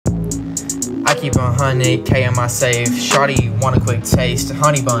I keep 100K in my safe. Shawty want a quick taste.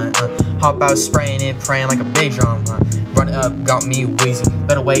 Honey bun, hop out spraying it, praying like a big drum. Run it up, got me wheezy.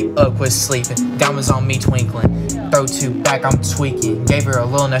 Better wake up, quit sleeping. Diamonds on me twinkling. Throw two back, I'm tweaking. Gave her a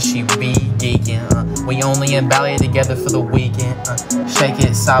little, now she be geeking. We only in Bali together for the weekend. Shake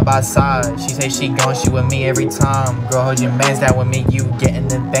it side by side. She say she gone, she with me every time. Girl, hold your mans down with me, you getting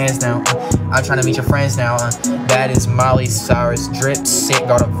them bands now. I'm trying to meet your friends now. That is Miley Cyrus. Drip sick,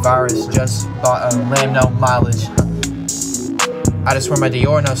 got a virus. Just bought a lamb, no mileage. I just wear my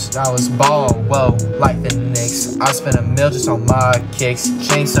Dior, no stylist. Ball, whoa, like the Knicks. I spent $1 million just on my kicks.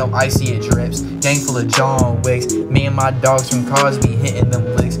 Chain so icy it drips. Gang full of John Wicks. Me and my dogs from Cosby hitting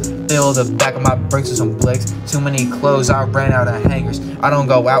them licks. Fill the back of my brinks with some blicks. Too many clothes, I ran out of hangers. I don't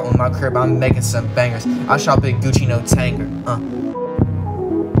go out in my crib, I'm making some bangers. I shop at Gucci, no Tanger.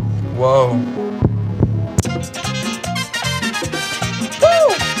 Whoa.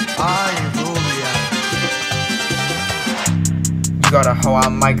 Got a hoe, I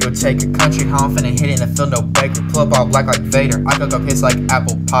might go take a country hoe. I'm finna hit it in the field, no baker. Pull up all black like Vader. I cook up hits like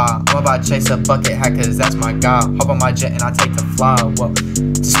apple pie. I'm about to chase a bucket hat, cause that's my guy. Hop on my jet and I take the fly. Whoa,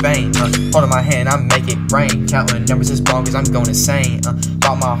 to Spain. Holding my hand, I make it rain. Counting numbers is bonkers, I'm going insane.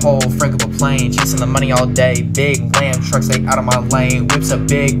 Bought my whole frank up a plane. Chasing the money all day. Big lamb trucks, they out of my lane. Whips a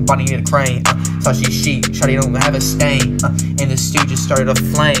big body, need a crane. Saucy sheep, shawty don't have a stain. In the stew just started a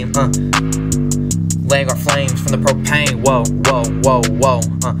flame. Laying our flames from the propane. Whoa, whoa, whoa, whoa.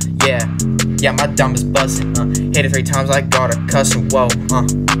 Yeah, my diamond's buzzing. Hit it 3 times, I got her cussing. Whoa, whoa,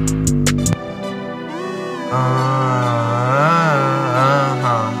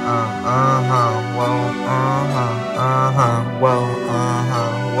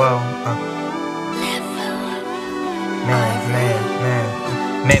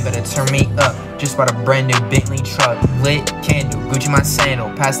 Man, better turn me up. Just bought a brand new Bentley truck. Lit candle, Gucci my sandal.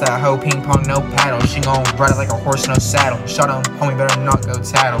 Pass that hoe, ping pong, no paddle. She gon' ride it like a horse, no saddle. Shut up, homie, better not go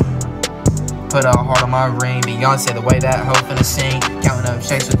tattle. Put a heart on my ring. Beyonce, the way that hoe finna sing. Counting up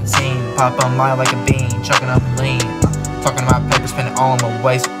checks with the team. Pop on mile like a bean. Chucking up lean. Talking my paper, spending all on my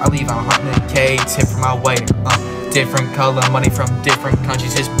waist. I leave 100K tip for my waiter. Different color, money from different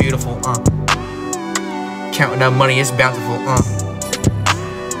countries. It's beautiful. Counting up money, it's bountiful.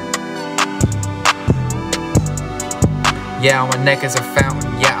 Yeah, my neck is a fountain.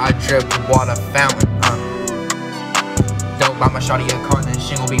 Yeah, I drip water fountain. Don't buy my shawty a car, then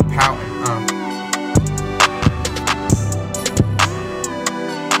she gon' be pouting.